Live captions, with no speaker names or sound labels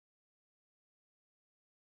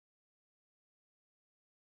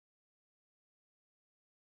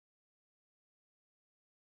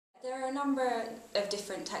There are a number of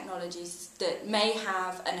different technologies that may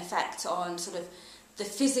have an effect on sort of the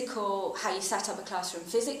physical, how you set up a classroom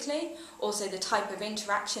physically, also the type of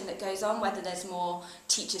interaction that goes on, whether there's more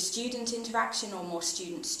teacher-student interaction or more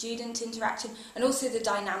student-student interaction, and also the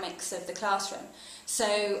dynamics of the classroom.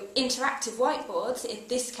 So interactive whiteboards, in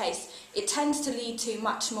this case, it tends to lead to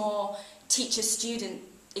much more teacher-student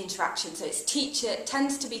interaction. So it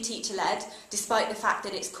tends to be teacher-led, despite the fact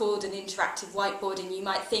that it's called an interactive whiteboard, and you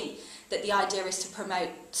might think that the idea is to promote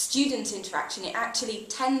student interaction. It actually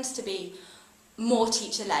tends to be more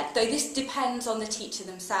teacher-led, though this depends on the teacher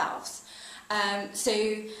themselves. And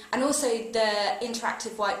also the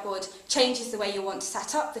interactive whiteboard changes the way you want to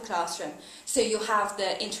set up the classroom. So you'll have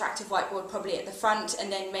the interactive whiteboard probably at the front, and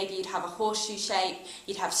then maybe you'd have a horseshoe shape,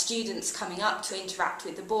 you'd have students coming up to interact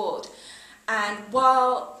with the board. And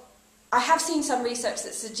while I have seen some research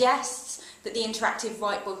that suggests that the interactive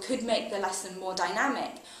whiteboard could make the lesson more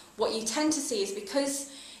dynamic, what you tend to see is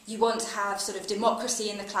because you want to have sort of democracy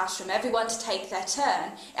in the classroom, everyone to take their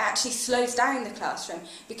turn, it actually slows down the classroom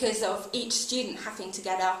because of each student having to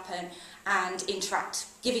get up and interact,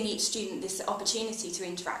 giving each student this opportunity to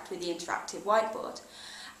interact with the interactive whiteboard.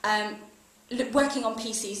 Working on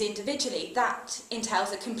PCs individually, that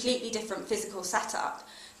entails a completely different physical setup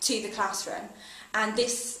to the classroom, and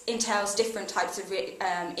this entails different types of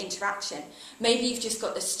interaction. Maybe you've just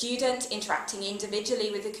got the student interacting individually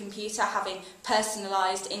with the computer, having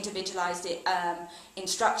personalised, individualised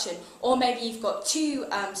instruction, or maybe you've got two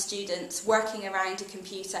students working around a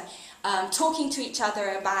computer, talking to each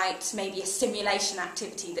other about maybe a simulation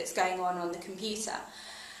activity that's going on the computer.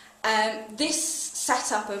 This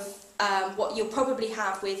setup of what you'll probably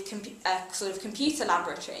have with a sort of computer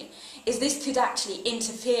laboratory is this could actually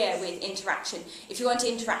interfere with interaction if you want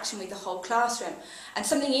interaction with the whole classroom. And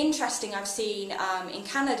something interesting I've seen in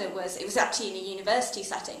Canada was, it was actually in a university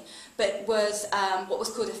setting, but was what was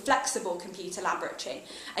called a flexible computer laboratory.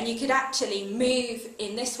 And you could actually move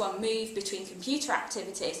between computer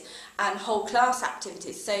activities and whole class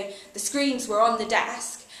activities. So the screens were on the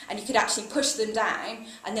desk, and you could actually push them down,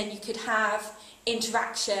 and then you could have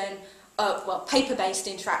interaction, paper-based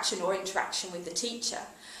interaction or interaction with the teacher.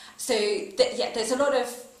 So there's a lot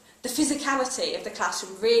of the physicality of the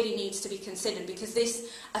classroom really needs to be considered, because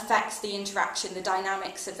this affects the interaction, the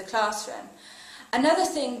dynamics of the classroom. Another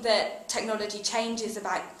thing that technology can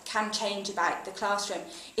change about the classroom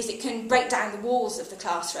is it can break down the walls of the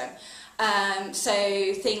classroom.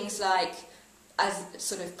 So things like, as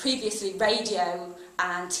sort of previously, radio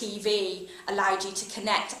and TV allowed you to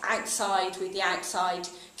connect outside with the outside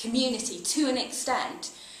community to an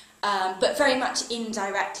extent, but very much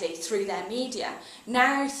indirectly through their media.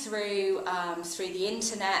 Now through the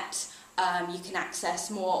internet, you can access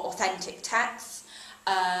more authentic texts,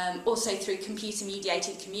 also through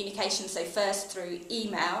computer-mediated communication, so first through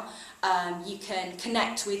email. You can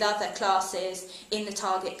connect with other classes in the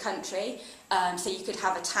target country, so you could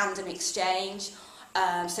have a tandem exchange.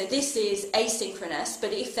 So this is asynchronous,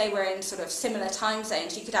 but if they were in sort of similar time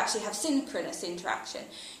zones, you could actually have synchronous interaction.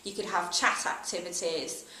 You could have chat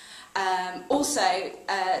activities.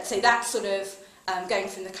 So that's sort of going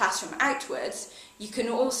from the classroom outwards. You can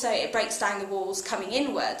also, it breaks down the walls coming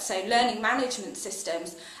inwards. So learning management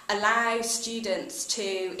systems allow students to,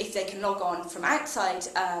 if they can log on from outside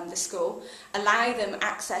the school, allow them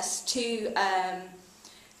access to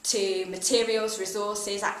materials,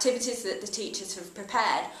 resources, activities that the teachers have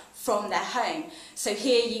prepared from their home. So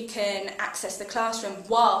here you can access the classroom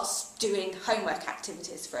whilst doing homework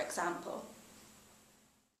activities, for example.